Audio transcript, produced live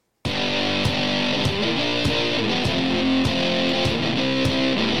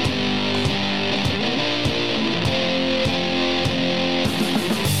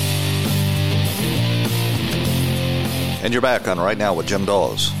And you're back on Right Now with Jim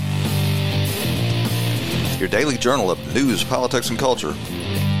Dawes, your daily journal of news, politics, and culture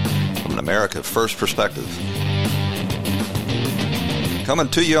from an America First perspective. Coming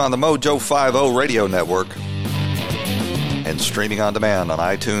to you on the Mojo 50 radio network and streaming on demand on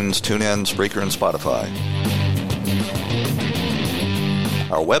iTunes, TuneIn, Spreaker, and Spotify.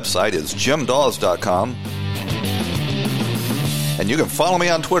 Our website is jimdawes.com. And you can follow me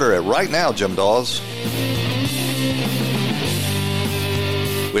on Twitter at Right Now Jim Dawes.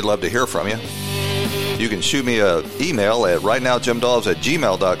 We'd love to hear from you. You can shoot me an email at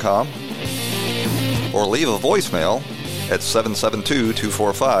rightnowjimdawes@gmail.com or leave a voicemail at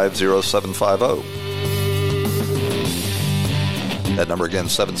 772-245-0750. That number again,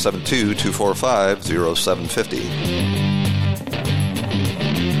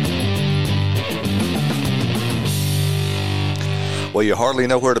 772-245-0750. Well, you hardly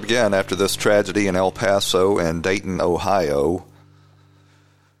know where to begin after this tragedy in El Paso and Dayton, Ohio.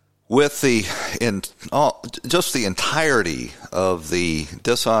 With just the entirety of the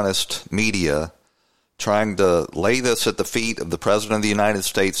dishonest media trying to lay this at the feet of the President of the United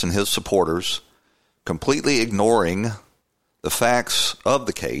States and his supporters, completely ignoring the facts of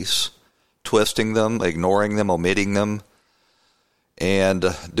the case, twisting them, ignoring them, omitting them,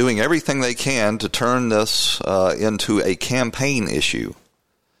 and doing everything they can to turn this into a campaign issue.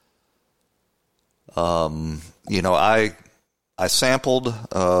 I sampled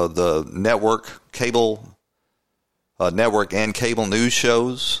the network and cable news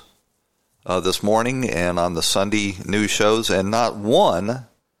shows this morning and on the Sunday news shows, and not one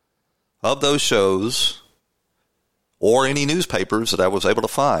of those shows or any newspapers that I was able to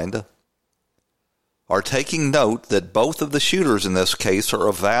find are taking note that both of the shooters in this case are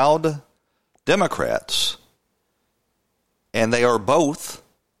avowed Democrats, and they are both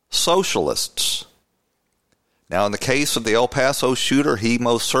socialists. Now, in the case of the El Paso shooter, he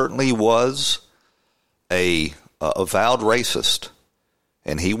most certainly was a avowed racist,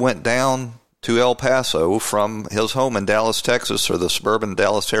 and he went down to El Paso from his home in Dallas, Texas, or the suburban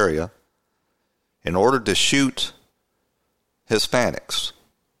Dallas area, in order to shoot Hispanics.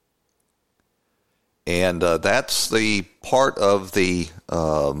 And that's the part of the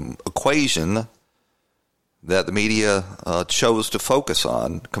equation that the media chose to focus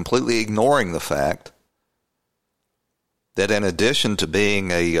on, completely ignoring the fact that in addition to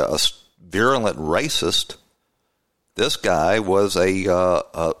being a virulent racist, this guy was a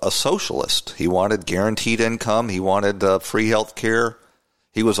socialist. He wanted guaranteed income. He wanted free health care.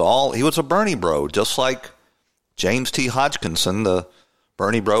 He was a Bernie bro, just like James T. Hodgkinson, the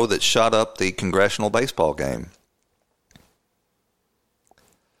Bernie bro that shot up the congressional baseball game.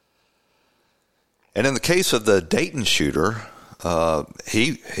 And in the case of the Dayton shooter,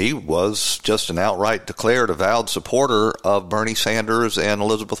 he was just an outright declared avowed supporter of Bernie Sanders and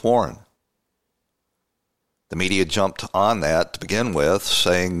Elizabeth Warren. The media jumped on that to begin with,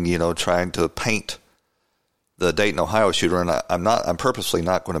 saying, trying to paint the Dayton, Ohio shooter, and I'm purposely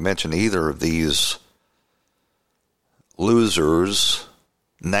not going to mention either of these losers'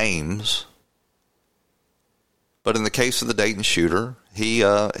 names. But in the case of the Dayton shooter, he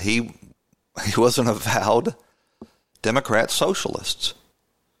was an avowed Democrat socialist.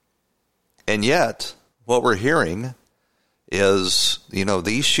 And yet, what we're hearing is,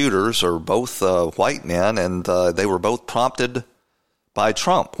 these shooters are both white men, and they were both prompted by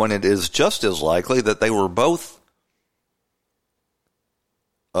Trump, when it is just as likely that they were both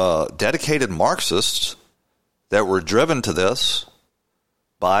dedicated Marxists that were driven to this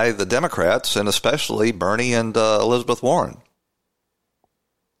by the Democrats, and especially Bernie and Elizabeth Warren.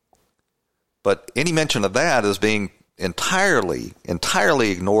 But any mention of that is being entirely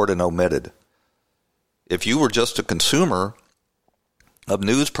ignored and omitted. If you were just a consumer of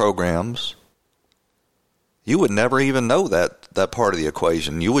news programs, you would never even know that part of the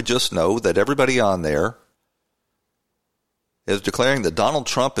equation. You would just know that everybody on there is declaring that Donald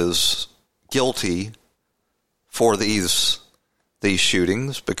Trump is guilty for these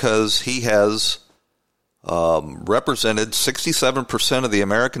shootings because he has represented 67% of the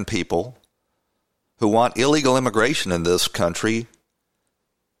American people who want illegal immigration in this country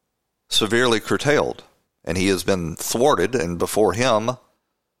severely curtailed. And he has been thwarted, and before him,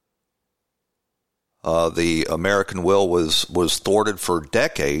 the American will was thwarted for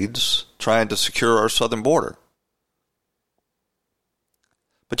decades trying to secure our southern border.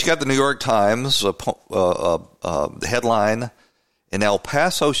 But you got the New York Times headline, "In El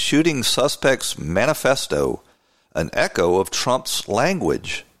Paso shooting suspects manifesto, an echo of Trump's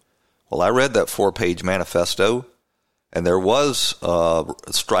language." Well, I read that 4-page manifesto, and there was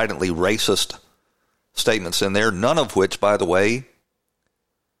stridently racist statements in there, none of which, by the way,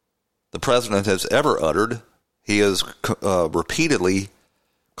 the president has ever uttered. He has repeatedly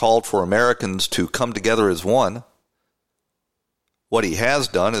called for Americans to come together as one. What he has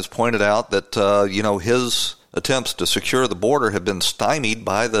done is pointed out that, his attempts to secure the border have been stymied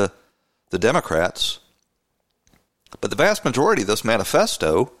by the Democrats. But the vast majority of this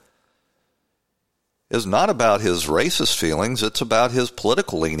manifesto is not about his racist feelings. It's about his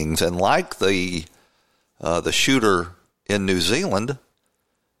political leanings. And like the shooter in New Zealand,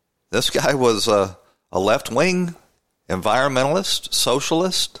 this guy was a left-wing environmentalist,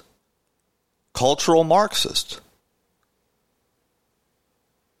 socialist, cultural Marxist.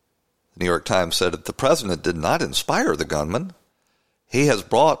 The New York Times said that the president did not inspire the gunman. He has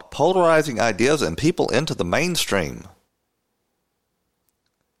brought polarizing ideas and people into the mainstream.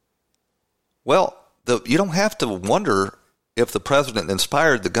 Well, you don't have to wonder if the president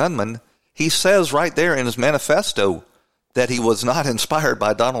inspired the gunman. He says right there in his manifesto that he was not inspired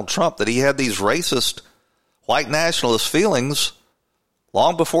by Donald Trump, that he had these racist white nationalist feelings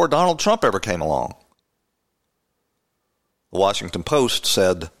long before Donald Trump ever came along. The Washington Post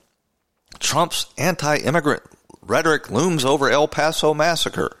said, Trump's anti-immigrant rhetoric looms over El Paso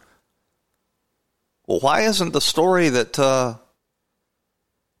massacre. Well, why isn't the story that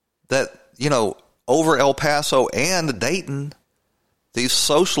over El Paso and Dayton, these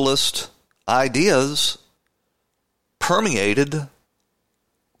socialist ideas permeated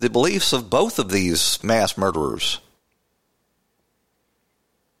the beliefs of both of these mass murderers?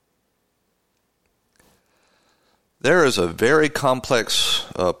 There is a very complex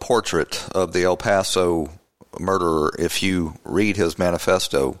portrait of the El Paso murderer if you read his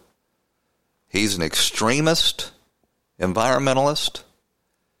manifesto. He's an extremist, environmentalist.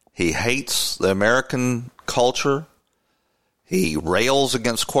 He hates the American culture. He rails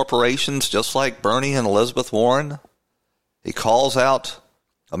against corporations just like Bernie and Elizabeth Warren. He calls out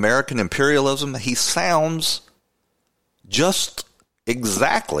American imperialism. He sounds just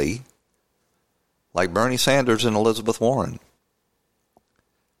exactly like Bernie Sanders and Elizabeth Warren.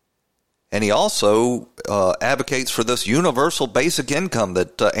 And he also advocates for this universal basic income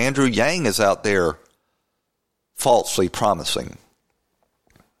that Andrew Yang is out there falsely promising.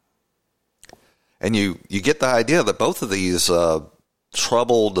 And you get the idea that both of these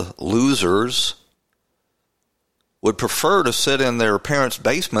troubled losers would prefer to sit in their parents'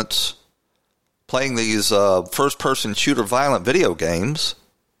 basements playing these first-person shooter violent video games.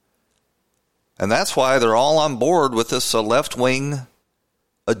 And that's why they're all on board with this left-wing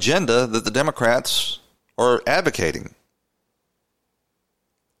agenda that the Democrats are advocating.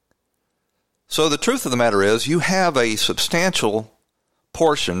 So the truth of the matter is, you have a substantial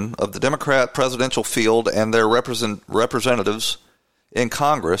portion of the Democrat presidential field and their representatives in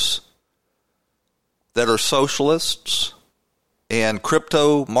Congress that are socialists and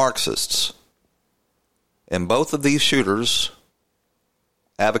crypto-Marxists. And both of these shooters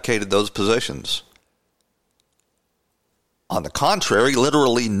advocated those positions. On the contrary,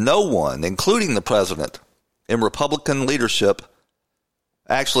 literally no one, including the president, in Republican leadership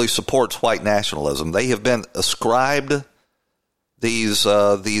actually supports white nationalism. They have been ascribed these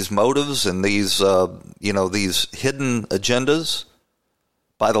motives and these hidden agendas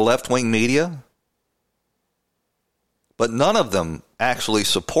by the left-wing media, but none of them actually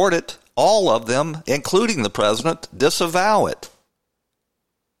support it. All of them, including the president, disavow it.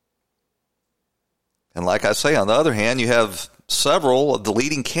 And like I say, on the other hand, you have several of the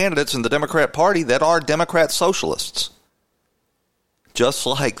leading candidates in the Democrat Party that are Democrat socialists, just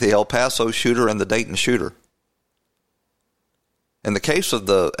like the El Paso shooter and the Dayton shooter. In the case of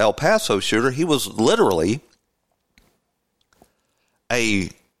the El Paso shooter, he was literally a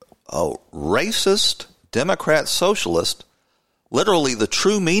racist Democrat socialist, literally the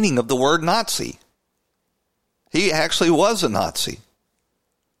true meaning of the word Nazi. He actually was a Nazi.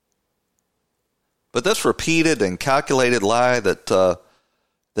 But this repeated and calculated lie that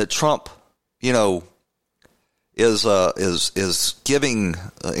Trump, is giving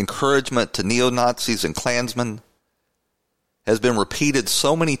encouragement to neo-Nazis and Klansmen has been repeated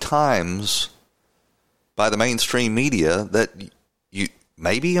so many times by the mainstream media that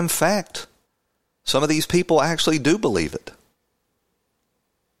maybe, in fact, some of these people actually do believe it.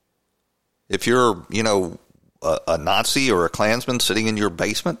 If you're, a Nazi or a Klansman sitting in your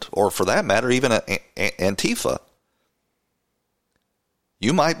basement, or for that matter, even an Antifa,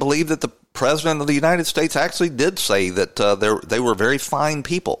 you might believe that the President of the United States actually did say that they were very fine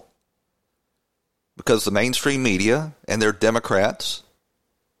people, because the mainstream media and their Democrats,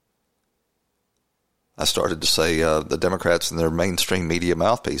 I started to say the Democrats and their mainstream media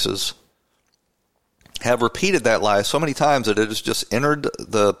mouthpieces, have repeated that lie so many times that it has just entered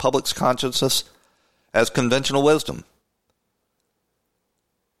the public's consciousness as conventional wisdom.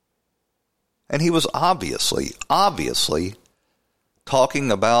 And he was obviously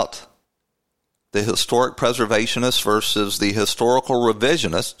talking about the historic preservationists versus the historical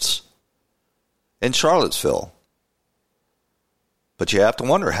revisionists in Charlottesville. But you have to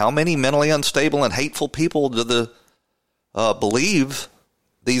wonder, how many mentally unstable and hateful people do believe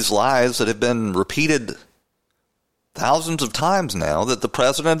these lies that have been repeated thousands of times now, that the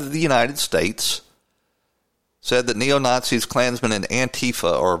President of the United States said that neo-Nazis, Klansmen, and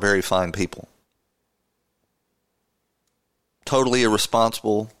Antifa are very fine people. Totally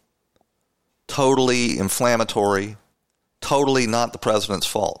irresponsible, totally inflammatory, totally not the president's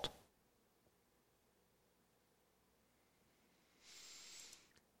fault.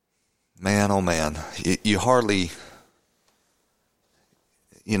 Man, oh man, you hardly,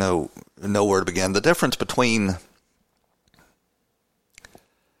 know where to begin. The difference between,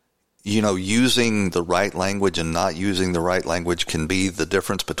 using the right language and not using the right language can be the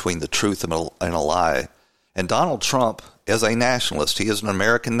difference between the truth and a lie. And Donald Trump is a nationalist. He is an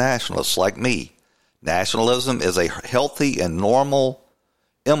American nationalist like me. Nationalism is a healthy and normal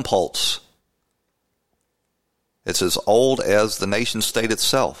impulse. It's as old as the nation state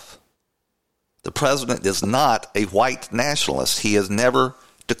itself. The president is not a white nationalist. He has never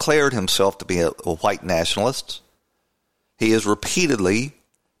declared himself to be a white nationalist. He has repeatedly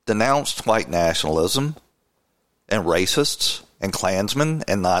denounced white nationalism and racists and Klansmen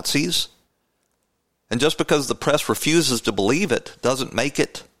and Nazis. And just because the press refuses to believe it doesn't make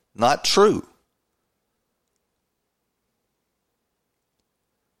it not true.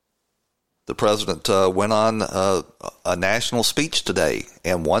 The president went on a national speech today,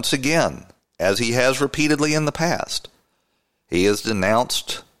 and once again, as he has repeatedly in the past, he has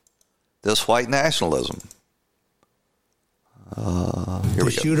denounced this white nationalism. The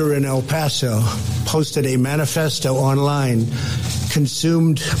shooter in El Paso posted a manifesto online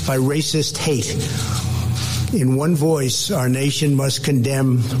consumed by racist hate. In one voice, our nation must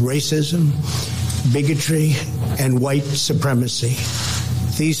condemn racism, bigotry, and white supremacy.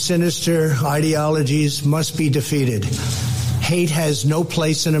 These sinister ideologies must be defeated. Hate has no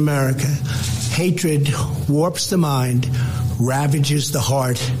place in America. Hatred warps the mind, ravages the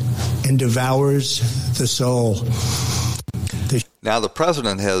heart, and devours the soul. Now, the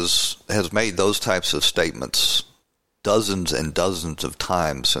president has made those types of statements dozens and dozens of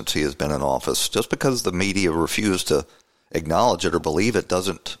times since he has been in office. Just because the media refuse to acknowledge it or believe it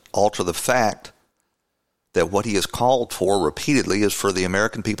doesn't alter the fact that what he has called for repeatedly is for the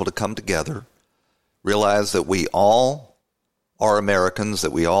American people to come together, realize that we all are Americans,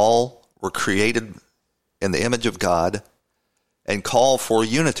 that we all were created in the image of God, and call for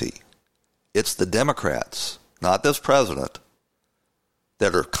unity. It's the Democrats, not this president,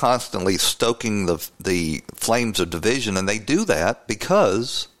 that are constantly stoking the flames of division, and they do that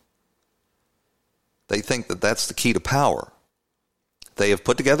because they think that that's the key to power. They have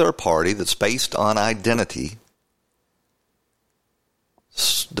put together a party that's based on identity,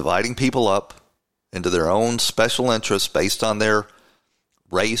 dividing people up into their own special interests based on their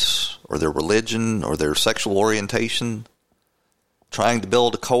race or their religion or their sexual orientation, trying to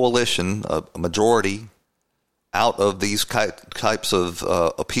build a coalition, a majority, out of these types of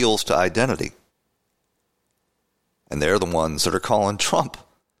appeals to identity. And they're the ones that are calling Trump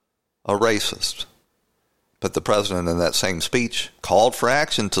a racist. But the president in that same speech called for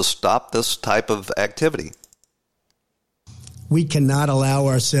action to stop this type of activity. We cannot allow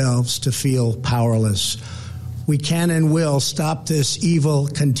ourselves to feel powerless. We can and will stop this evil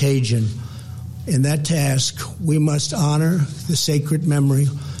contagion. In that task, we must honor the sacred memory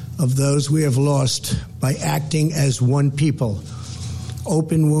of those we have lost by acting as one people.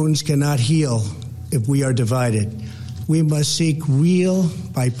 Open wounds cannot heal if we are divided. We must seek real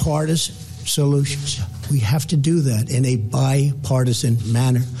bipartisan solutions. We have to do that in a bipartisan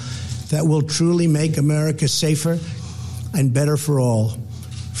manner that will truly make America safer and better for all.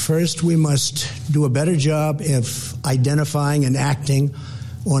 First, we must do a better job of identifying and acting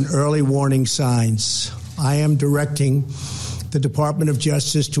on early warning signs. I am directing the Department of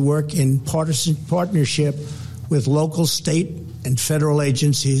Justice to work in partisan partnership with local, state, and federal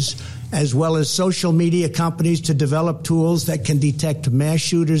agencies, as well as social media companies, to develop tools that can detect mass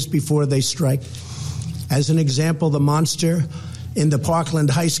shooters before they strike. As an example, the monster in the Parkland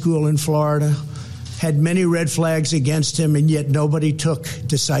High School in Florida had many red flags against him, and yet nobody took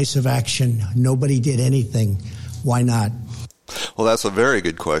decisive action. Nobody did anything. Why not? Well, that's a very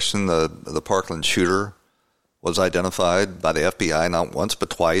good question. The Parkland shooter was identified by the FBI not once but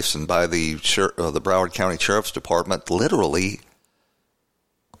twice, and by the Broward County Sheriff's Department literally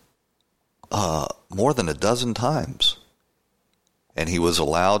more than a dozen times. And he was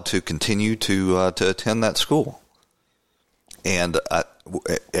allowed to continue to attend that school. And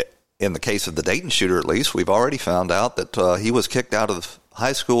in the case of the Dayton shooter, at least, we've already found out that he was kicked out of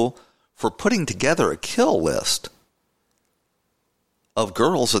high school for putting together a kill list of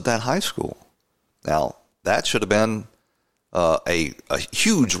girls at that high school. Now, that should have been a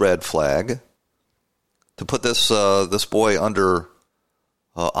huge red flag to put this boy under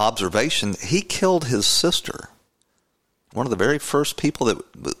observation. He killed his sister, one of the very first people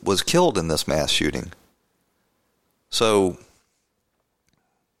that was killed in this mass shooting. So,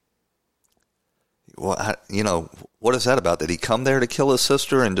 well, you know, what is that about? Did he come there to kill his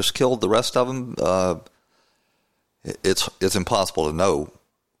sister and just killed the rest of them? It's impossible to know.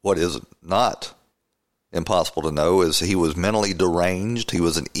 What is not impossible to know is he was mentally deranged. He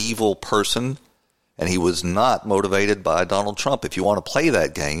was an evil person, and he was not motivated by Donald Trump. If you want to play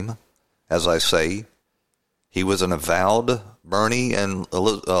that game, as I say, he was an avowed Bernie and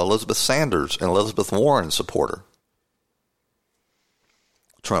Elizabeth Sanders and Elizabeth Warren supporter.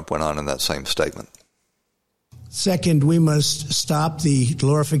 Trump went on in that same statement. Second, we must stop the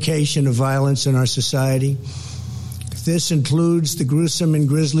glorification of violence in our society. This includes the gruesome and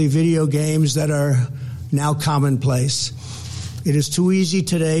grisly video games that are now commonplace. It is too easy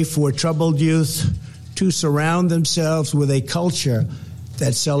today for troubled youth to surround themselves with a culture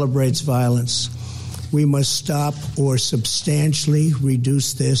that celebrates violence. We must stop or substantially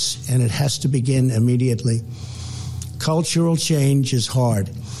reduce this, and it has to begin immediately. Cultural change is hard,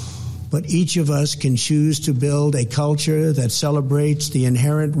 but each of us can choose to build a culture that celebrates the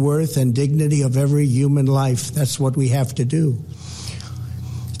inherent worth and dignity of every human life. That's what we have to do.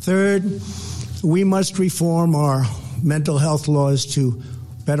 Third, we must reform our mental health laws to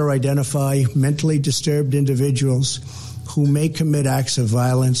better identify mentally disturbed individuals who may commit acts of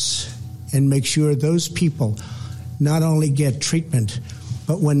violence and make sure those people not only get treatment,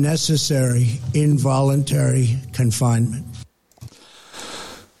 but when necessary, involuntary confinement.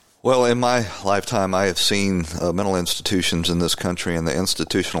 Well, in my lifetime, I have seen mental institutions in this country and the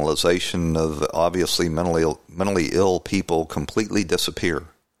institutionalization of obviously mentally ill people completely disappear.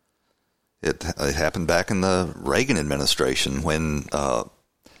 It happened back in the Reagan administration when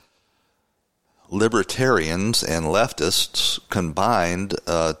libertarians and leftists combined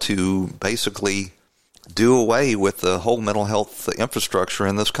to basically do away with the whole mental health infrastructure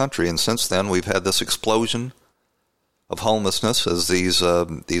in this country. And since then, we've had this explosion of homelessness as these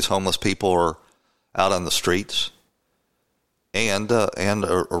homeless people are out on the streets, and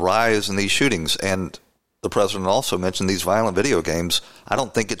a rise in these shootings. And the president also mentioned these violent video games. I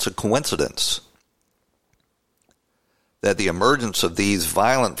don't think it's a coincidence that the emergence of these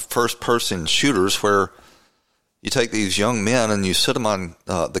violent first-person shooters, where you take these young men and you sit them on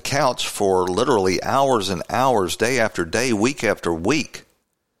the couch for literally hours and hours, day after day, week after week,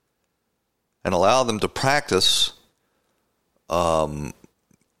 and allow them to practice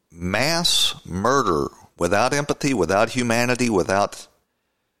mass murder without empathy, without humanity, without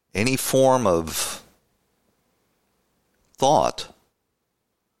any form of thought,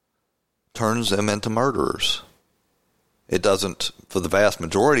 turns them into murderers. It doesn't for the vast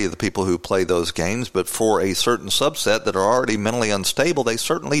majority of the people who play those games, but for a certain subset that are already mentally unstable, they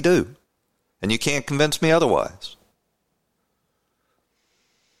certainly do. And you can't convince me otherwise.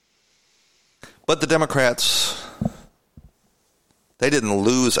 But the Democrats, they didn't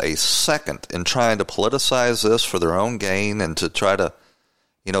lose a second in trying to politicize this for their own gain and to try to,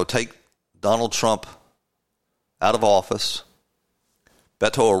 take Donald Trump out of office.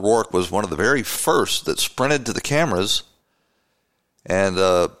 Beto O'Rourke was one of the very first that sprinted to the cameras, and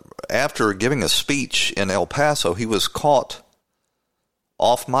after giving a speech in El Paso, he was caught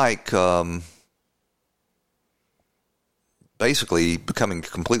off mic, basically becoming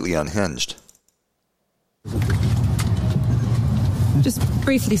completely unhinged. Just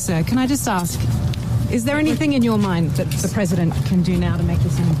briefly, sir, can I just ask, is there anything in your mind that the president can do now to make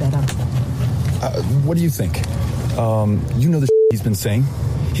this any better? What do you think? You know the he's been saying.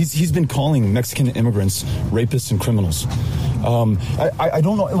 He's been calling Mexican immigrants rapists and criminals. I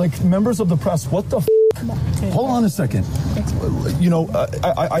don't know, like, members of the press, what the hold on a second.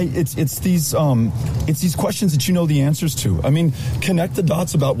 It's these questions that you know the answers to. I mean, connect the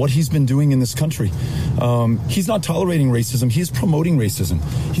dots about what he's been doing in this country. He's not tolerating racism. He's promoting racism.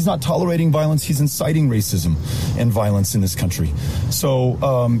 He's not tolerating violence. He's inciting racism and violence in this country. So,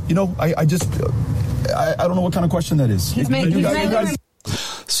 I don't know what kind of question that is.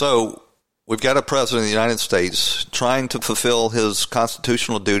 So, we've got a president of the United States trying to fulfill his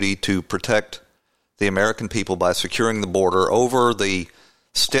constitutional duty to protect the American people by securing the border over the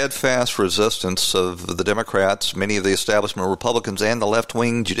steadfast resistance of the Democrats, many of the establishment Republicans, and the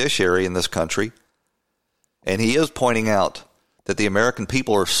left-wing judiciary in this country. And he is pointing out that the American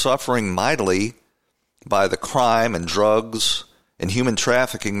people are suffering mightily by the crime and drugs and human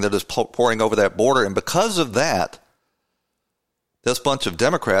trafficking that is pouring over that border. And because of that, this bunch of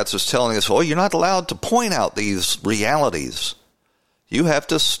Democrats is telling us, oh, you're not allowed to point out these realities. You have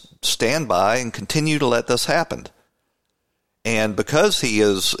to stand by and continue to let this happen. And because he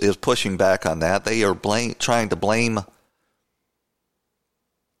is pushing back on that, they are trying to blame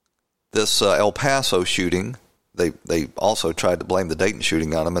this El Paso shooting. They also tried to blame the Dayton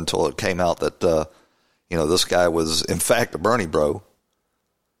shooting on him until it came out that this guy was in fact a Bernie bro.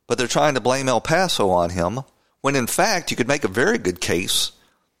 But they're trying to blame El Paso on him, when in fact you could make a very good case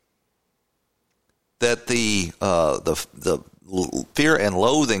that the fear and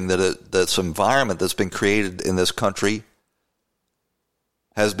loathing that this environment that's been created in this country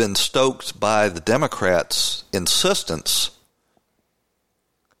has been stoked by the Democrats' insistence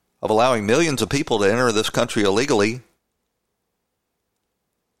of allowing millions of people to enter this country illegally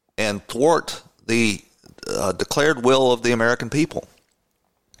and thwart the declared will of the American people.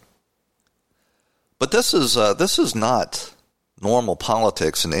 But this is not normal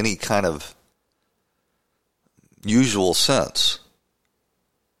politics in any kind of usual sense.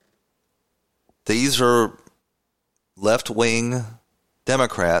 These are left-wing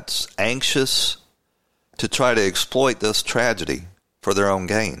Democrats anxious to try to exploit this tragedy for their own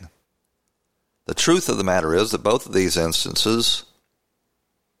gain. The truth of the matter is that both of these instances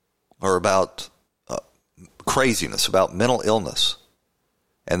are about craziness, about mental illness.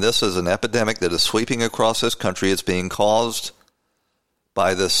 And this is an epidemic that is sweeping across this country. It's being caused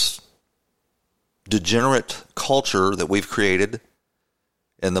by this degenerate culture that we've created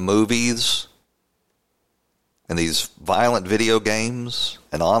in the movies and these violent video games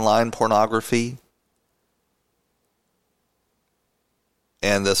and online pornography.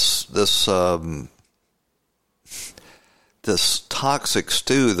 And this toxic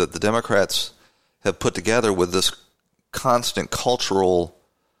stew that the Democrats have put together with this constant cultural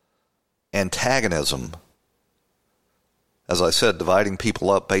antagonism. As I said, dividing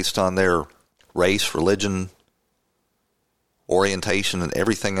people up based on their race, religion, orientation, and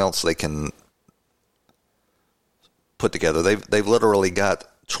everything else they can put together. They've literally got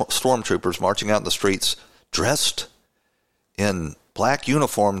stormtroopers marching out in the streets dressed in black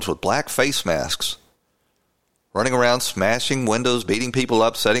uniforms with black face masks, running around smashing windows, beating people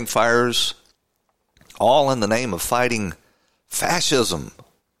up, setting fires, all in the name of fighting fascism.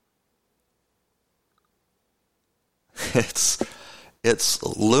 It's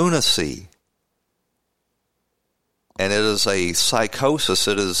lunacy. And it is a psychosis.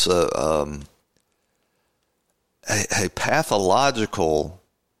 It is a pathological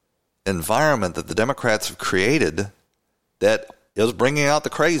environment that the Democrats have created that is bringing out the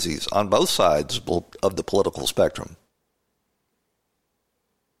crazies on both sides of the political spectrum,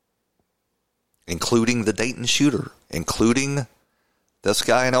 including the Dayton shooter, including this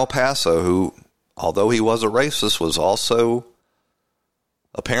guy in El Paso who, although he was a racist, was also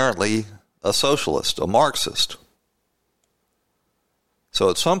apparently a socialist, a Marxist. So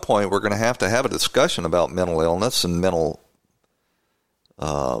at some point, we're going to have a discussion about mental illness and mental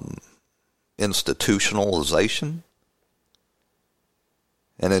institutionalization.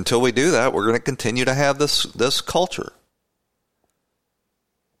 And until we do that, we're going to continue to have this culture.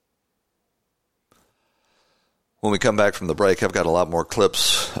 When we come back from the break, I've got a lot more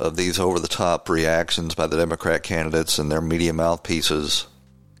clips of these over-the-top reactions by the Democrat candidates and their media mouthpieces.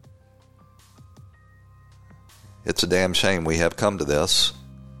 It's a damn shame we have come to this,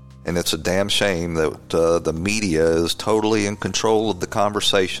 and it's a damn shame that the media is totally in control of the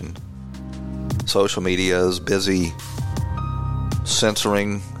conversation. Social media is busy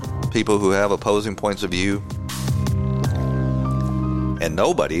censoring people who have opposing points of view, and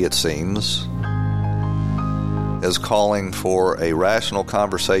nobody, it seems, is calling for a rational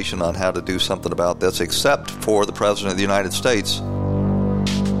conversation on how to do something about this, except for the President of the United States,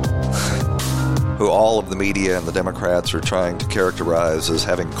 who all of the media and the Democrats are trying to characterize as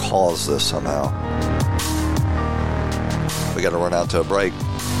having caused this somehow. We got to run out to a break.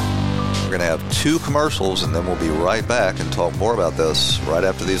 We're going to have 2 commercials, and then we'll be right back and talk more about this right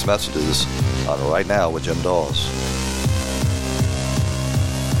after these messages on Right Now with Jim Dawes.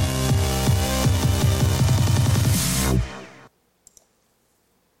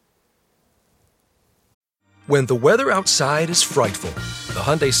 When the weather outside is frightful, the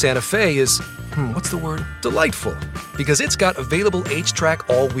Hyundai Santa Fe is, delightful. Because it's got available H-Track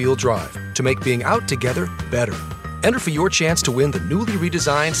all-wheel drive to make being out together better. Enter for your chance to win the newly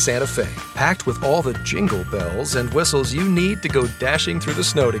redesigned Santa Fe, packed with all the jingle bells and whistles you need to go dashing through the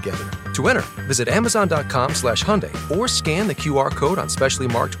snow together. To enter, visit Amazon.com/Hyundai or scan the QR code on specially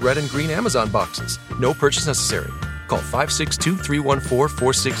marked red and green Amazon boxes. No purchase necessary. Call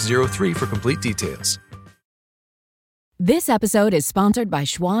 562-314-4603 for complete details. This episode is sponsored by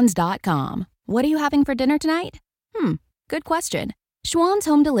Schwans.com. What are you having for dinner tonight? Good question. Schwann's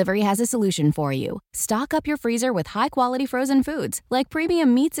Home Delivery has a solution for you. Stock up your freezer with high-quality frozen foods like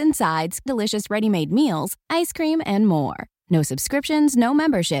premium meats and sides, delicious ready-made meals, ice cream, and more. No subscriptions, no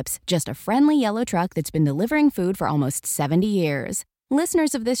memberships, just a friendly yellow truck that's been delivering food for almost 70 years.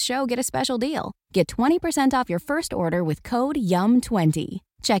 Listeners of this show get a special deal. Get 20% off your first order with code YUM20.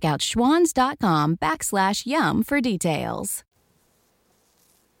 Check out schwans.com/YUM for details.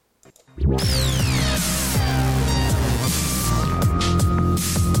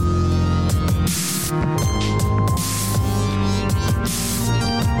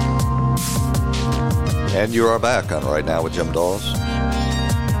 And you are back on Right Now with Jim Dawes,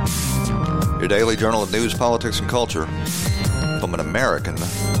 your daily journal of news, politics, and culture from an American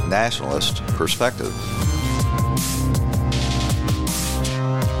nationalist perspective.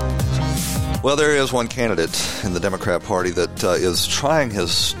 Well, there is one candidate in the Democrat Party that is trying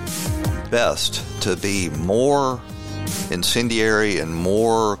his best to be more incendiary and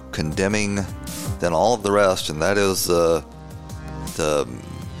more condemning than all of the rest, and that is the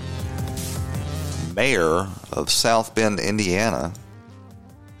mayor of South Bend, Indiana,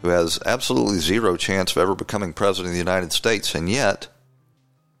 who has absolutely zero chance of ever becoming president of the United States, and yet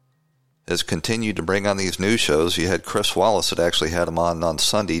has continued to bring on these news shows. You had Chris Wallace that actually had him on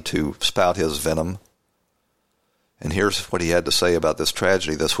Sunday to spout his venom. And here's what he had to say about this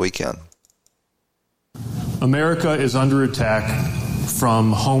tragedy this weekend. America is under attack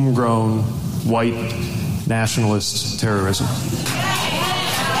from homegrown white nationalist terrorism.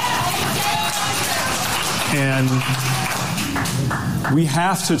 And we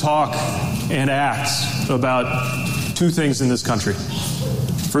have to talk and act about two things in this country.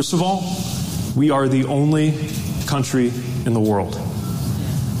 First of all, we are the only country in the world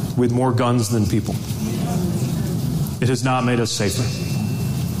with more guns than people. It has not made us safer.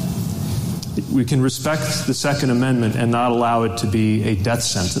 We can respect the Second Amendment and not allow it to be a death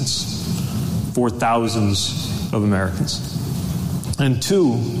sentence for thousands of Americans. And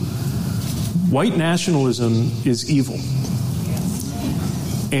two, white nationalism is evil.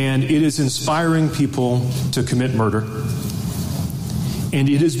 And it is inspiring people to commit murder. And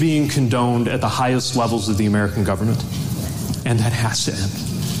it is being condoned at the highest levels of the American government. And that has to end.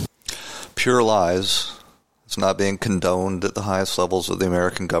 Pure lies. It's not being condoned at the highest levels of the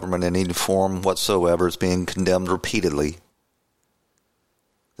American government in any form whatsoever. It's being condemned repeatedly.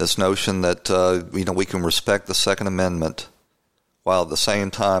 This notion that we can respect the Second Amendment while at the same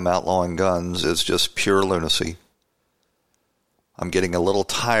time outlawing guns is just pure lunacy. I'm getting a little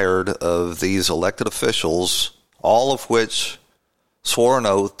tired of these elected officials, all of which swore an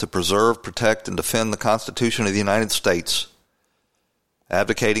oath to preserve, protect, and defend the Constitution of the United States,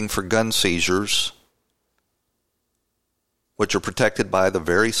 advocating for gun seizures, which are protected by the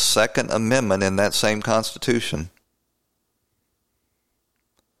very Second Amendment in that same Constitution.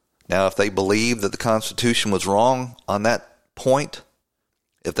 Now, if they believe that the Constitution was wrong on that point,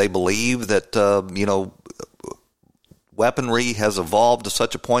 if they believe that, weaponry has evolved to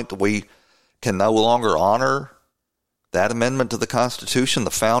such a point that we can no longer honor that amendment to the Constitution,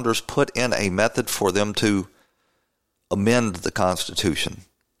 the founders put in a method for them to amend the Constitution.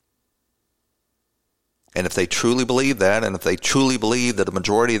 And if they truly believe that, and if they truly believe that a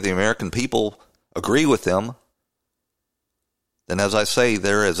majority of the American people agree with them, then as I say,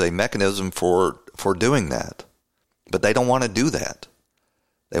 there is a mechanism for doing that. But they don't want to do that.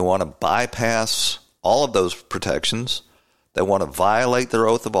 They want to bypass all of those protections. They want to violate their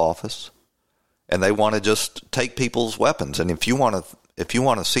oath of office, and they want to just take people's weapons. And if you want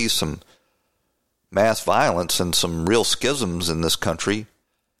to see some mass violence and some real schisms in this country,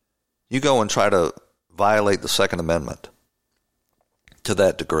 you go and try to violate the Second Amendment to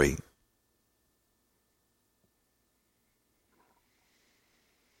that degree.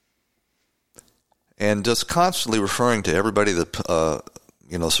 And just constantly referring to everybody that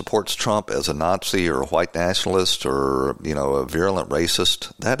supports Trump as a Nazi or a white nationalist or a virulent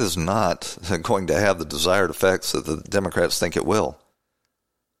racist, that is not going to have the desired effects that the Democrats think it will.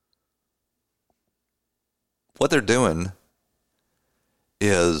 What they're doing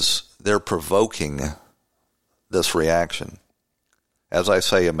is they're provoking this reaction. As I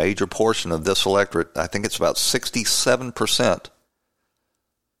say, a major portion of this electorate, I think it's about 67%,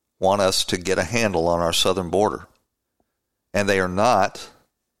 want us to get a handle on our southern border. And they are not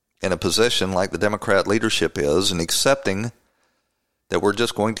in a position like the Democrat leadership is in accepting that we're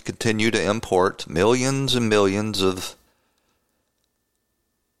just going to continue to import millions and millions of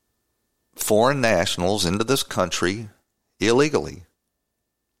foreign nationals into this country illegally.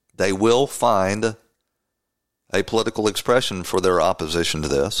 They will find a political expression for their opposition to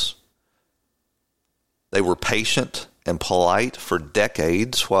this. They were patient and polite for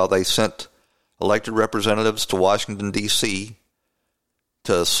decades while they sent elected representatives to Washington, D.C.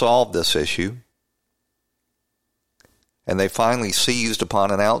 to solve this issue. And they finally seized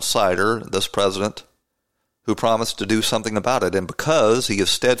upon an outsider, this president, who promised to do something about it. And because he is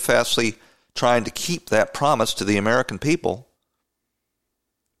steadfastly trying to keep that promise to the American people,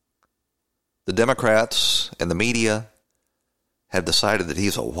 the Democrats and the media have decided that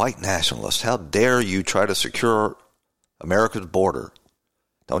he's a white nationalist. How dare you try to secure America's border?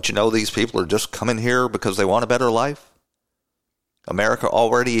 Don't you know these people are just coming here because they want a better life? America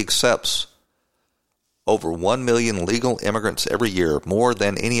already accepts over 1 million legal immigrants every year, more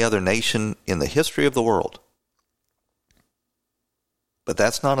than any other nation in the history of the world. But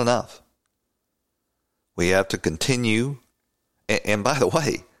that's not enough. We have to continue. And by the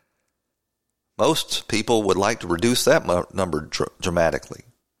way, most people would like to reduce that number dramatically.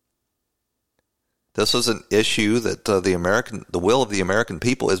 This is an issue that the will of the American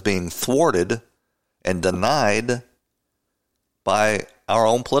people is being thwarted and denied by our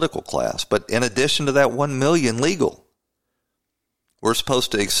own political class. But in addition to that 1 million legal, we're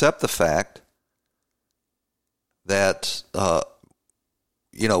supposed to accept the fact that, 1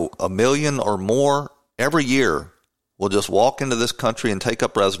 million or more every year will just walk into this country and take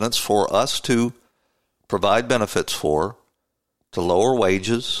up residence for us to provide benefits for, to lower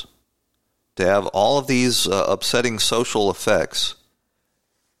wages, to have all of these upsetting social effects.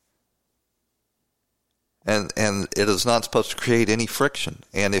 And it is not supposed to create any friction.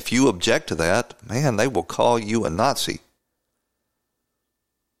 And if you object to that, man, they will call you a Nazi.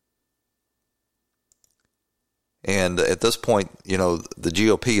 And at this point, the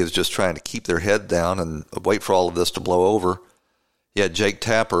GOP is just trying to keep their head down and wait for all of this to blow over. You had Jake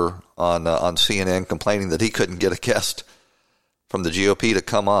Tapper on CNN complaining that he couldn't get a guest from the GOP to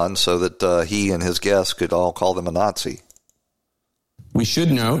come on so that he and his guests could all call them a Nazi. We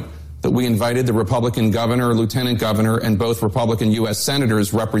should note that we invited the Republican governor, lieutenant governor, and both Republican U.S.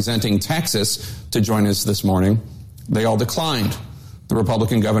 senators representing Texas to join us this morning. They all declined. The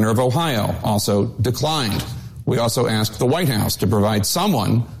Republican governor of Ohio also declined. We also asked the White House to provide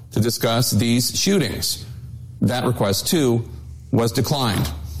someone to discuss these shootings. That request, too, was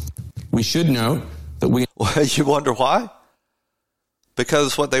declined. We should note that we... Well, you wonder why?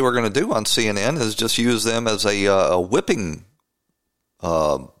 Because what they were going to do on CNN is just use them as a whipping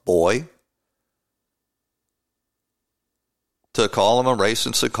boy to call him a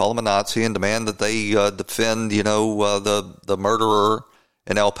racist, to call him a Nazi, and demand that they defend, the murderer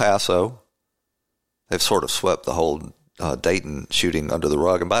in El Paso. They've sort of swept the whole Dayton shooting under the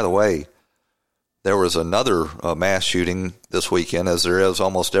rug. And by the way, there was another mass shooting this weekend, as there is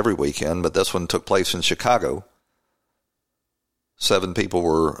almost every weekend, but this one took place in Chicago. 7 people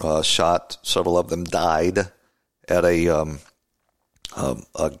were shot. Several of them died at a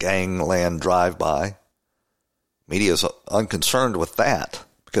gangland drive-by. Media is unconcerned with that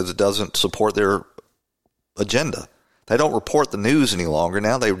because it doesn't support their agenda. They don't report the news any longer.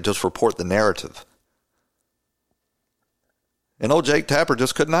 Now they just report the narrative. And old Jake Tapper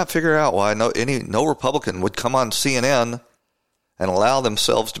just could not figure out why no Republican would come on CNN and allow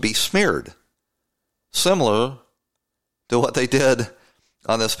themselves to be smeared. Similar to what they did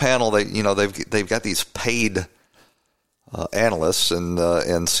on this panel. They've got these paid analysts and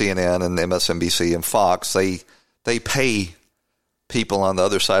CNN and MSNBC and Fox. They pay people on the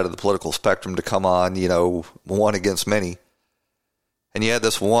other side of the political spectrum to come on, one against many. And you had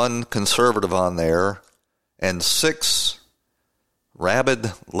this one conservative on there and 6 rabid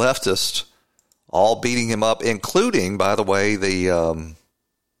leftists all beating him up, including, by the way, the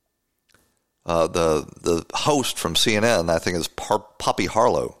host from CNN, I think is Poppy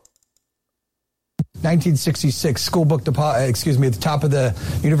Harlow. 1966, school book at the top of the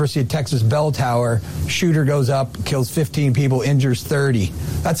University of Texas bell tower. Shooter goes up, kills 15 people, injures 30.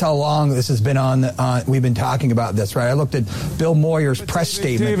 That's how long this has been on. We've been talking about this, right? I looked at Bill Moyer's press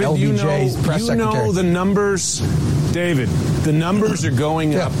statement, David, LBJ's press secretary. You know the numbers David, the numbers are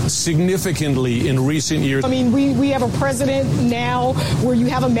going up significantly in recent years. I mean, we have a president now where you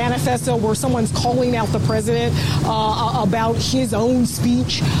have a manifesto where someone's calling out the president about his own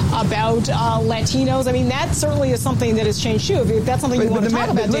speech about Latinos. I mean, that certainly is something that has changed too. If that's something you want to talk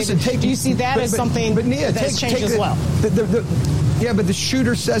about, David, do you see that as something that's changed as well? Yeah, but the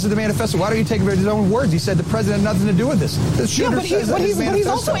shooter says in the manifesto, why don't you take him at his own words? He said the president had nothing to do with this. The shooter says in his manifesto. But he's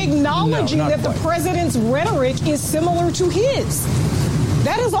also acknowledging that the president's rhetoric is similar to his.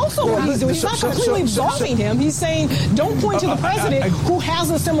 That is also what he's doing. He's not completely absolving him. He's saying, don't point to the president who has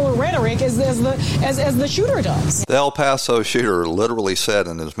a similar rhetoric as the shooter does. The El Paso shooter literally said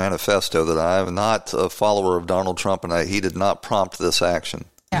in his manifesto that I am not a follower of Donald Trump and he did not prompt this action.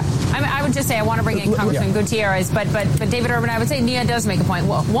 Yeah, I would just say I want to bring in Congressman Gutierrez, but David Urban, I would say Nia does make a point.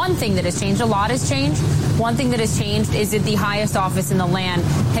 Well, one thing that has changed, a lot has changed. One thing that has changed is that the highest office in the land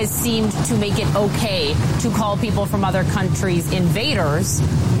has seemed to make it okay to call people from other countries invaders,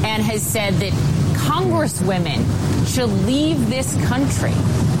 and has said that congresswomen should leave this country.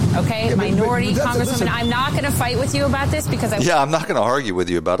 Okay, minority congresswomen. I'm not going to fight with you about this because I'm not going to argue with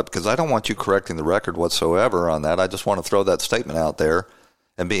you about it because I don't want you correcting the record whatsoever on that. I just want to throw that statement out there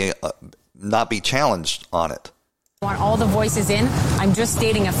and not be challenged on it. I want all the voices in. I'm just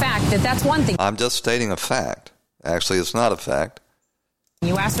stating a fact that's one thing. I'm just stating a fact. Actually, it's not a fact.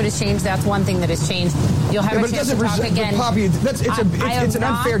 You asked what has changed. That's one thing that has changed. You'll have a chance to talk again. Poppy, it's an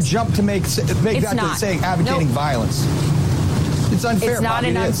unfair jump to make that saying advocating violence. It's unfair. It's not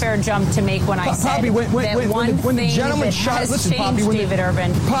an unfair jump to make when I said Poppy, when the gentleman shot. Listen, Poppy, David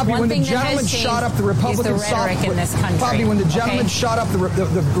Urban. Poppy, when the gentleman shot up the Republican rhetoric in this country. Poppy, when the gentleman shot up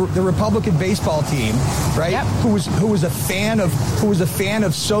the Republican baseball team, right? Yep. Who was a fan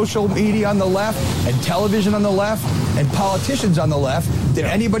of social media on the left and television on the left and politicians on the left.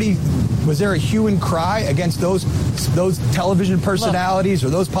 Was there a hue and cry against those television personalities or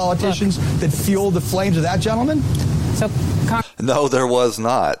those politicians that fueled the flames of that gentleman? No, there was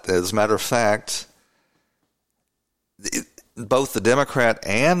not. As a matter of fact, both the Democrat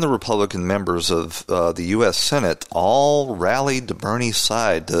and the Republican members of the U.S. Senate all rallied to Bernie's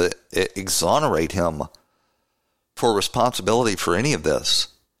side to exonerate him for responsibility for any of this.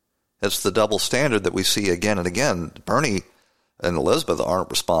 It's the double standard that we see again and again. Bernie and Elizabeth aren't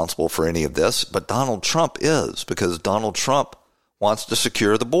responsible for any of this, but Donald Trump is, because Donald Trump wants to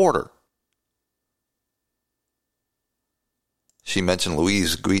secure the border. She mentioned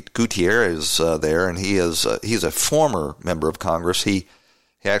Luis Gutierrez there, and he's a former member of Congress. He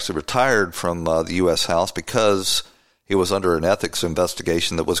actually retired from the U.S. House because he was under an ethics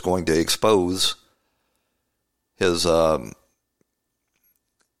investigation that was going to expose his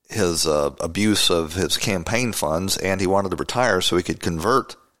abuse of his campaign funds, and he wanted to retire so he could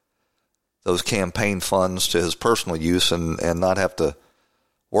convert those campaign funds to his personal use and not have to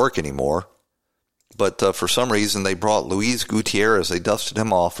work anymore. But for some reason, they brought Luis Gutierrez. They dusted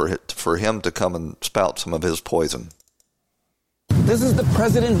him off for him to come and spout some of his poison. This is the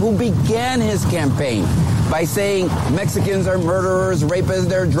president who began his campaign by saying Mexicans are murderers, rapists,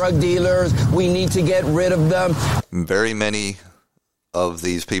 they're drug dealers. We need to get rid of them. Very many of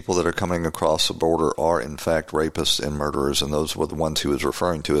these people that are coming across the border are, in fact, rapists and murderers, and those were the ones he was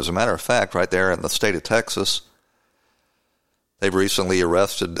referring to. As a matter of fact, right there in the state of Texas, they've recently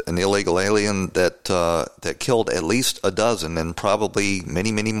arrested an illegal alien that killed at least a dozen and probably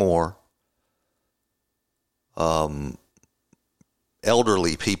many, many more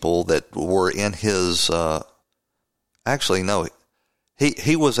elderly people that were in his. Actually, no,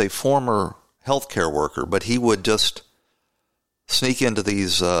 he was a former healthcare worker, but he would just sneak into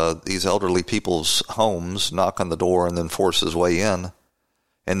these elderly people's homes, knock on the door, and then force his way in,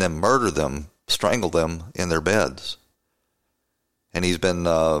 and then murder them, strangle them in their beds. And he's been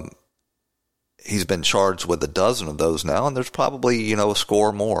charged with a dozen of those now, and there's probably, a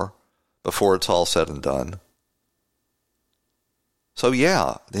score more before it's all said and done. So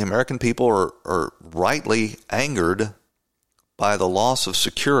yeah, the American people are rightly angered by the loss of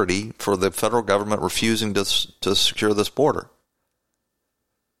security for the federal government refusing to secure this border.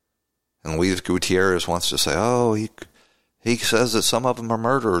 And Luis Gutierrez wants to say, he says that some of them are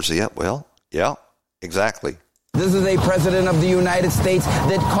murderers. Yeah, exactly. This is a president of the United States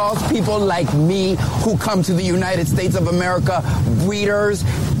that calls people like me who come to the United States of America breeders,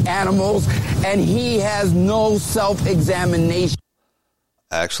 animals, and he has no self-examination.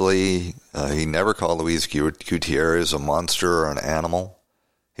 Actually, he never called Luis Gutierrez a monster or an animal.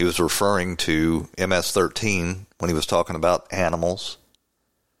 He was referring to MS-13 when he was talking about animals.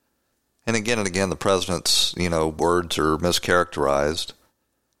 And again, the president's, words are mischaracterized.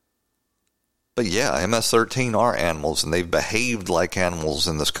 But yeah, MS-13 are animals, and they've behaved like animals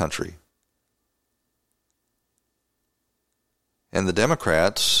in this country. And the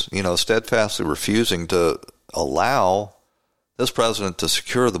Democrats, steadfastly refusing to allow this president to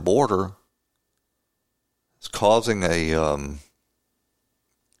secure the border is causing a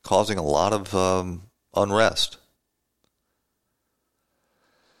lot of unrest.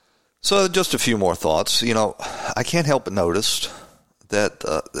 So just a few more thoughts. I can't help but notice that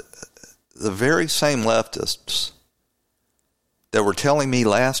the very same leftists that were telling me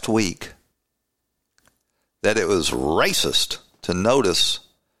last week that it was racist to notice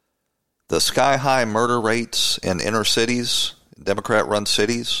the sky-high murder rates in inner cities, Democrat-run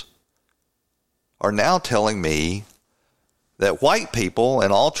cities, are now telling me that white people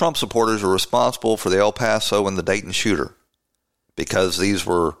and all Trump supporters are responsible for the El Paso and the Dayton shooter because these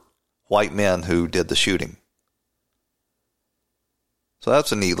were white men who did the shooting. So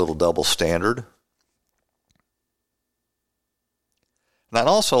that's a neat little double standard. And I'd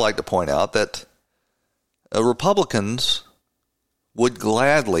also like to point out that Republicans would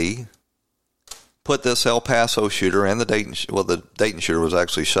gladly put this El Paso shooter and the Dayton shooter was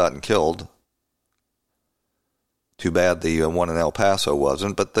actually shot and killed. Too bad the one in El Paso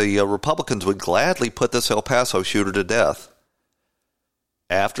wasn't. But the Republicans would gladly put this El Paso shooter to death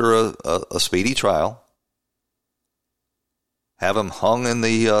after a speedy trial. Have him hung in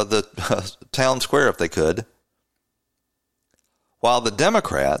the town square if they could. While the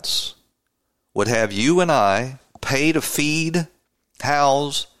Democrats would have you and I pay to feed,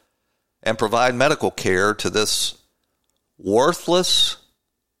 house, and provide medical care to this worthless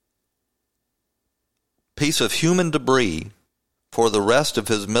piece of human debris for the rest of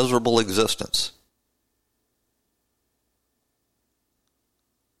his miserable existence.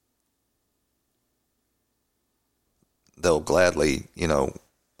 They'll gladly,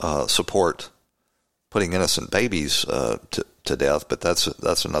 support putting innocent babies to death, but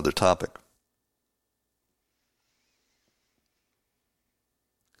that's another topic.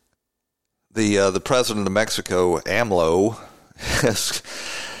 The president of Mexico, AMLO,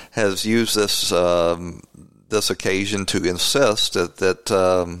 has used this occasion to insist that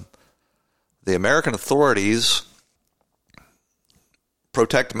the American authorities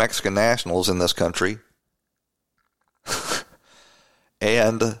protect Mexican nationals in this country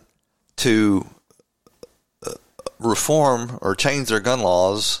and to reform or change their gun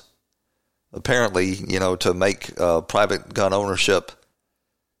laws, apparently, to make private gun ownership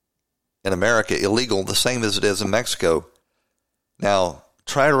in America illegal, the same as it is in Mexico. Now,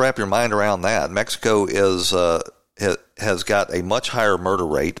 try to wrap your mind around that. Mexico has got a much higher murder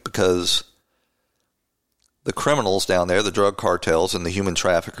rate because the criminals down there, the drug cartels and the human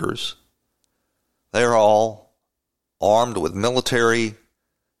traffickers, they're all armed with military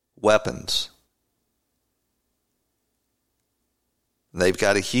weapons. They've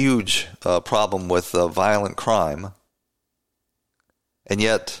got a huge problem with violent crime. And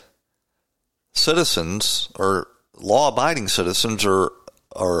yet, citizens or law-abiding citizens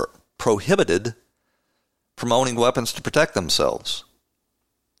are prohibited from owning weapons to protect themselves.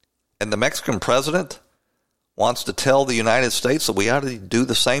 And the Mexican president wants to tell the United States that we ought to do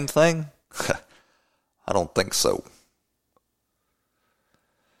the same thing? I don't think so.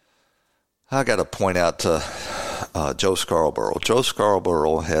 I got to point out to Joe Scarborough. Joe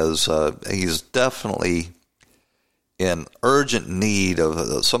Scarborough he's definitely in urgent need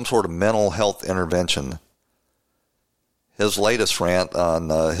of some sort of mental health intervention. His latest rant on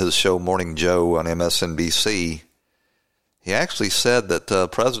his show Morning Joe on MSNBC, he actually said that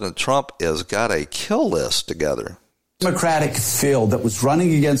President Trump has got a kill list together. Democratic field that was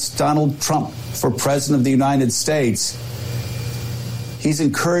running against Donald Trump for president of the United States, he's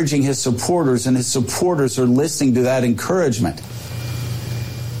encouraging his supporters, and his supporters are listening to that encouragement.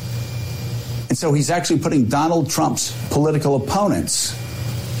 And so he's actually putting Donald Trump's political opponents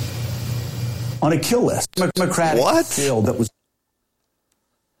on a kill list. Democratic field that was.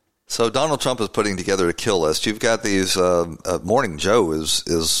 So Donald Trump is putting together a kill list. You've got these. Morning Joe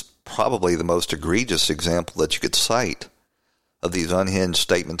is probably the most egregious example that you could cite of these unhinged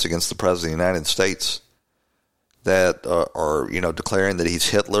statements against the president of the United States that are declaring that he's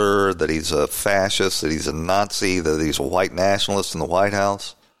Hitler, that he's a fascist, that he's a Nazi, that he's a white nationalist in the White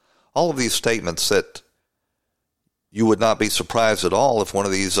House. All of these statements that you would not be surprised at all if one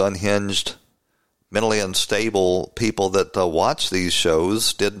of these unhinged, mentally unstable people that watch these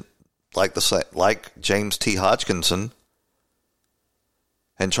shows did like James T. Hodgkinson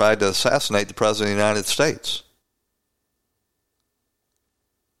and tried to assassinate the president of the United States.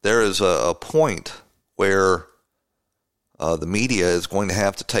 There is a point where the media is going to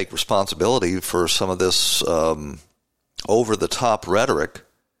have to take responsibility for some of this over-the-top rhetoric.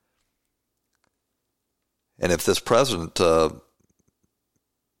 And if this president,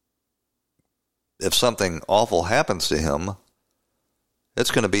 if something awful happens to him,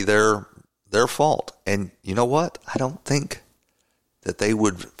 it's going to be their fault. And you know what? I don't think that they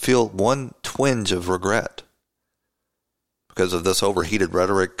would feel one twinge of regret because of this overheated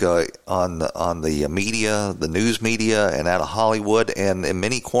rhetoric on the media, the news media, and out of Hollywood, and in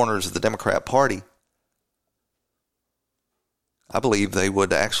many corners of the Democrat Party. I believe they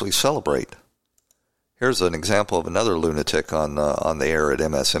would actually celebrate. Here's an example of another lunatic on the air at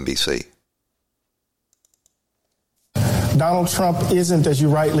MSNBC. Donald Trump isn't, as you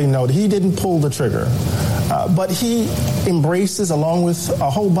rightly noted, he didn't pull the trigger. But he embraces, along with a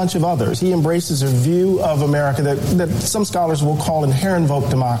whole bunch of others, he embraces a view of America that some scholars will call inherent vote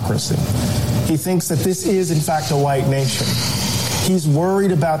democracy. He thinks that this is, in fact, a white nation. He's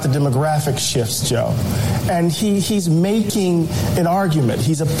worried about the demographic shifts, Joe. And he's making an argument.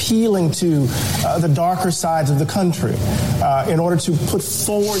 He's appealing to the darker sides of the country in order to put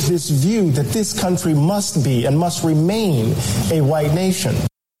forward this view that this country must be and must remain a white nation.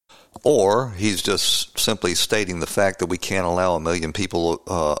 Or he's just simply stating the fact that we can't allow 1 million people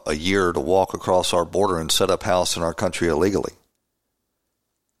a year to walk across our border and set up house in our country illegally,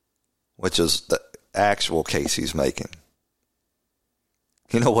 which is the actual case he's making.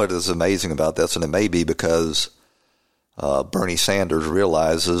 You know what is amazing about this, and it may be because Bernie Sanders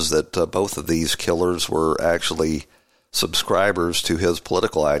realizes that both of these killers were actually subscribers to his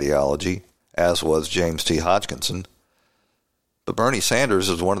political ideology, as was James T. Hodgkinson. But Bernie Sanders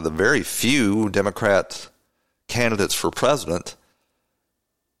is one of the very few Democrat candidates for president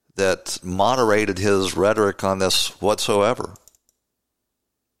that moderated his rhetoric on this whatsoever.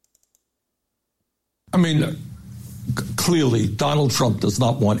 I mean, clearly, Donald Trump does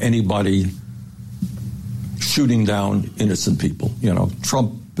not want anybody shooting down innocent people. You know,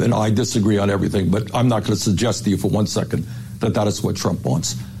 Trump and I disagree on everything, but I'm not going to suggest to you for 1 second that that is what Trump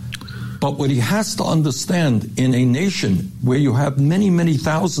wants. But what he has to understand in a nation where you have many, many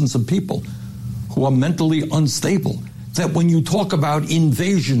thousands of people who are mentally unstable, that when you talk about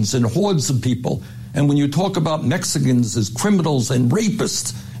invasions and hordes of people, and when you talk about Mexicans as criminals and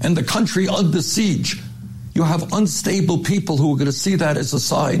rapists and the country under siege, you have unstable people who are going to see that as a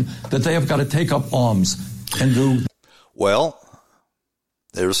sign that they have got to take up arms and do. Well,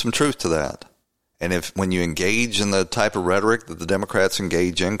 there's some truth to that. And if when you engage in the type of rhetoric that the Democrats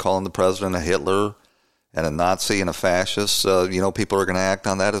engage in, calling the president a Hitler and a Nazi and a fascist, people are going to act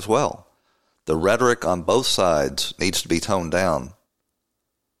on that as well. The rhetoric on both sides needs to be toned down.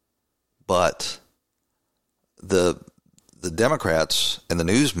 But the Democrats and the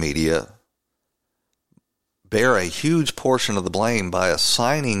news media bear a huge portion of the blame by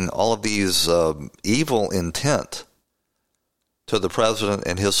assigning all of these evil intent to the president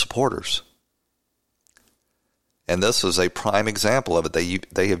and his supporters. And this is a prime example of it.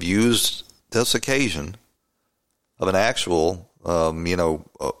 They have used this occasion of an actual,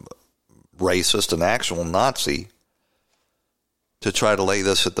 racist, an actual Nazi, to try to lay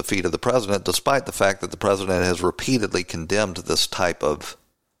this at the feet of the president, despite the fact that the president has repeatedly condemned this type of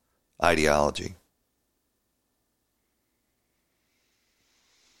ideology.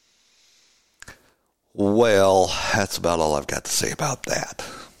 Well, that's about all I've got to say about that.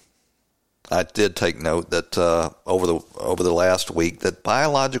 I did take note that over the last week that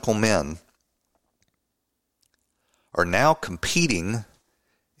biological men are now competing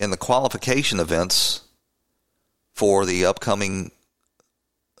in the qualification events for the upcoming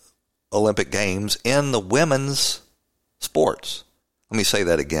Olympic Games in the women's sports. Let me say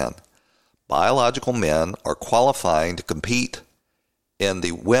that again. Biological men are qualifying to compete in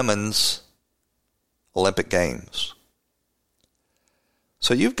the women's Olympic Games.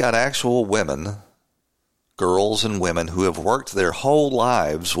 So you've got actual women, girls and women, who have worked their whole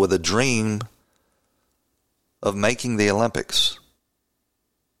lives with a dream of making the Olympics.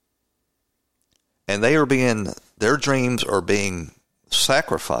 And their dreams are being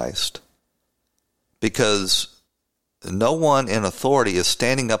sacrificed because no one in authority is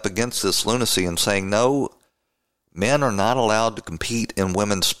standing up against this lunacy and saying, no, men are not allowed to compete in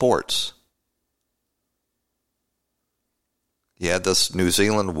women's sports. You had this New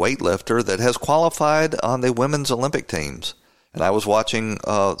Zealand weightlifter that has qualified on the women's Olympic teams. And I was watching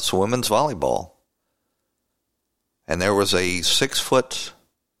some women's volleyball. And there was a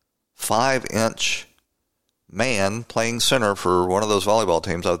 6'5" man playing center for one of those volleyball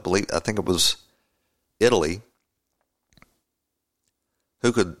teams. I think it was Italy,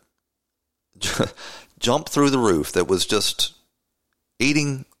 who could jumped through the roof that was just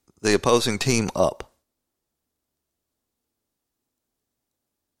eating the opposing team up.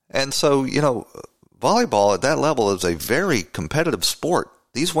 And so, volleyball at that level is a very competitive sport.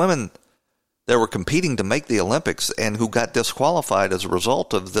 These women that were competing to make the Olympics and who got disqualified as a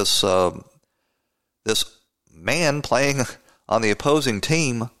result of this man playing on the opposing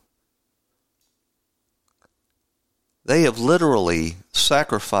team, they have literally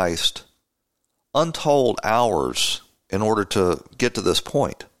sacrificed untold hours in order to get to this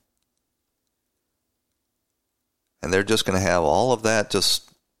point. And they're just going to have all of that just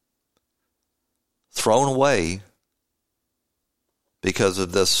thrown away because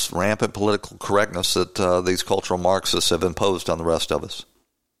of this rampant political correctness that these cultural Marxists have imposed on the rest of us.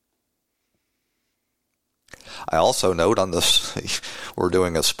 I also note on this, we're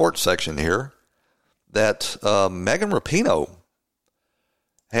doing a sports section here, that Megan Rapinoe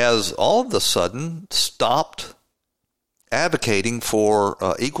has all of a sudden stopped advocating for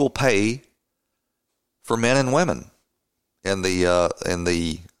equal pay for men and women in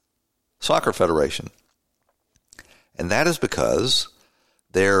the Soccer Federation. And that is because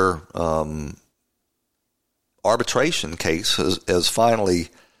their arbitration case has finally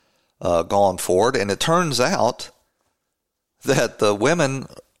gone forward, and it turns out that the women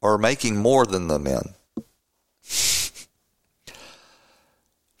are making more than the men.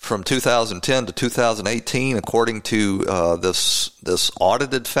 From 2010 to 2018, according to this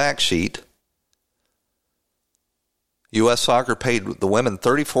audited fact sheet, U.S. Soccer paid the women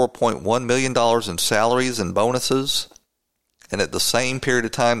 $34.1 million in salaries and bonuses, and at the same period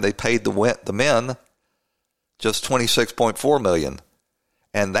of time, they paid the men just $26.4 million.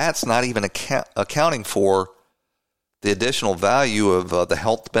 And that's not even accounting for the additional value of the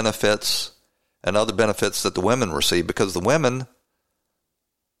health benefits and other benefits that the women receive, because the women,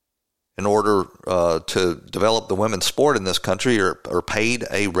 in order to develop the women's sport in this country, are paid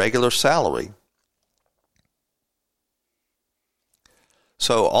a regular salary.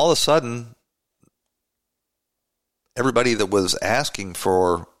 So all of a sudden, everybody that was asking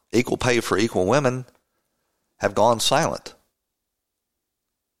for equal pay for equal women have gone silent.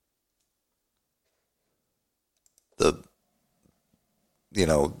 The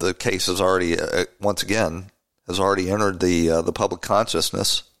case has already, once again, has already entered the public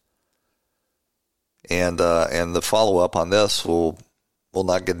consciousness, and the follow up on this will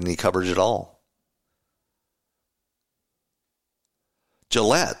not get any coverage at all.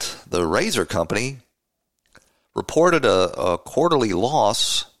 Gillette, the razor company, reported a quarterly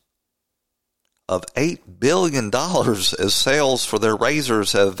loss of $8 billion as sales for their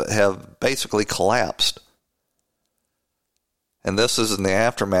razors have basically collapsed. And this is in the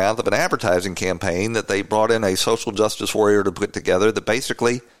aftermath of an advertising campaign that they brought in a social justice warrior to put together that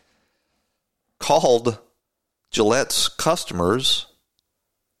basically called Gillette's customers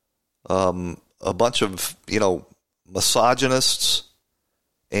a bunch of, misogynists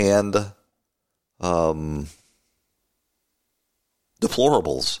and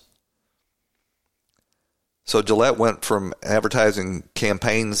deplorables. So Gillette went from advertising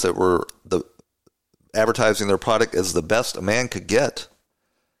campaigns that were advertising their product as the best a man could get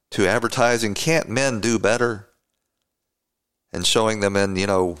to advertising can't men do better, and showing them in,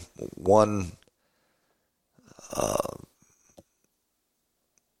 one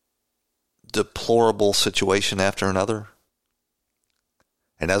deplorable situation after another.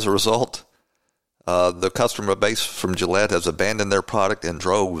 And as a result, the customer base from Gillette has abandoned their product in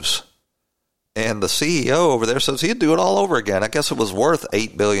droves. And the CEO over there says he'd do it all over again. I guess it was worth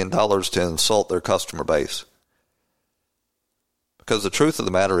 $8 billion to insult their customer base. Because the truth of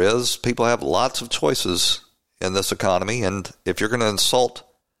the matter is, people have lots of choices in this economy, and if you're going to insult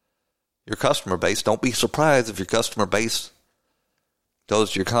your customer base, don't be surprised if your customer base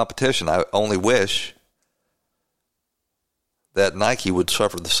goes to your competition. I only wish that Nike would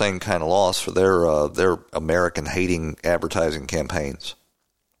suffer the same kind of loss for their American-hating advertising campaigns.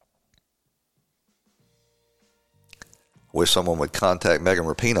 Wish someone would contact Megan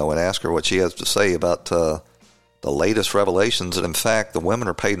Rapinoe and ask her what she has to say about the latest revelations that, in fact, the women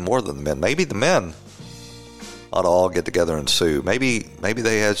are paid more than the men. Maybe the men ought to all get together and sue. Maybe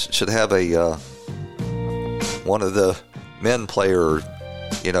they should have one of the men player,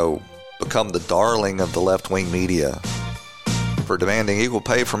 become the darling of the left-wing media for demanding equal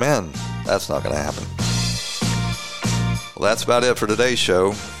pay for men. That's not going to happen. Well, that's about it for today's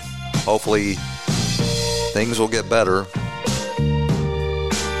show. Hopefully things will get better,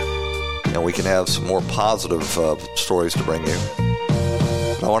 and we can have some more positive stories to bring you.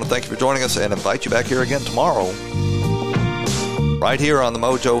 I want to thank you for joining us and invite you back here again tomorrow, right here on the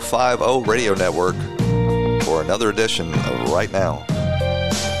Mojo 50 Radio Network. for another edition of Right Now.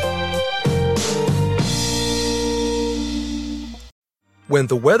 When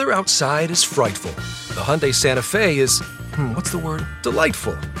the weather outside is frightful, the Hyundai Santa Fe is,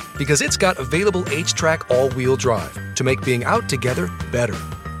 delightful. Because it's got available H-Track all-wheel drive to make being out together better.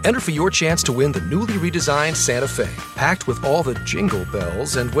 Enter for your chance to win the newly redesigned Santa Fe, packed with all the jingle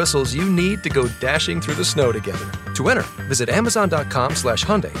bells and whistles you need to go dashing through the snow together. To enter, visit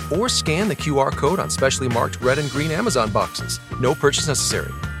Amazon.com/Hyundai or scan the QR code on specially marked red and green Amazon boxes. No purchase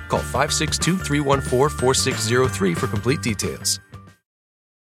necessary. Call 562-314-4603 for complete details.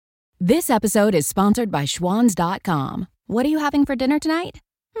 This episode is sponsored by Schwans.com. What are you having for dinner tonight?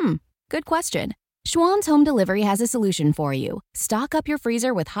 Good question. Schwann's Home Delivery has a solution for you. Stock up your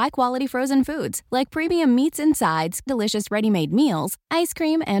freezer with high-quality frozen foods like premium meats and sides, delicious ready-made meals, ice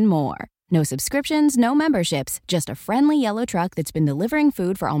cream, and more. No subscriptions, no memberships, just a friendly yellow truck that's been delivering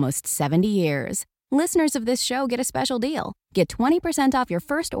food for almost 70 years. Listeners of this show get a special deal. Get 20% off your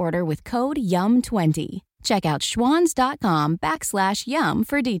first order with code YUM20. Check out schwans.com/YUM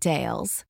for details.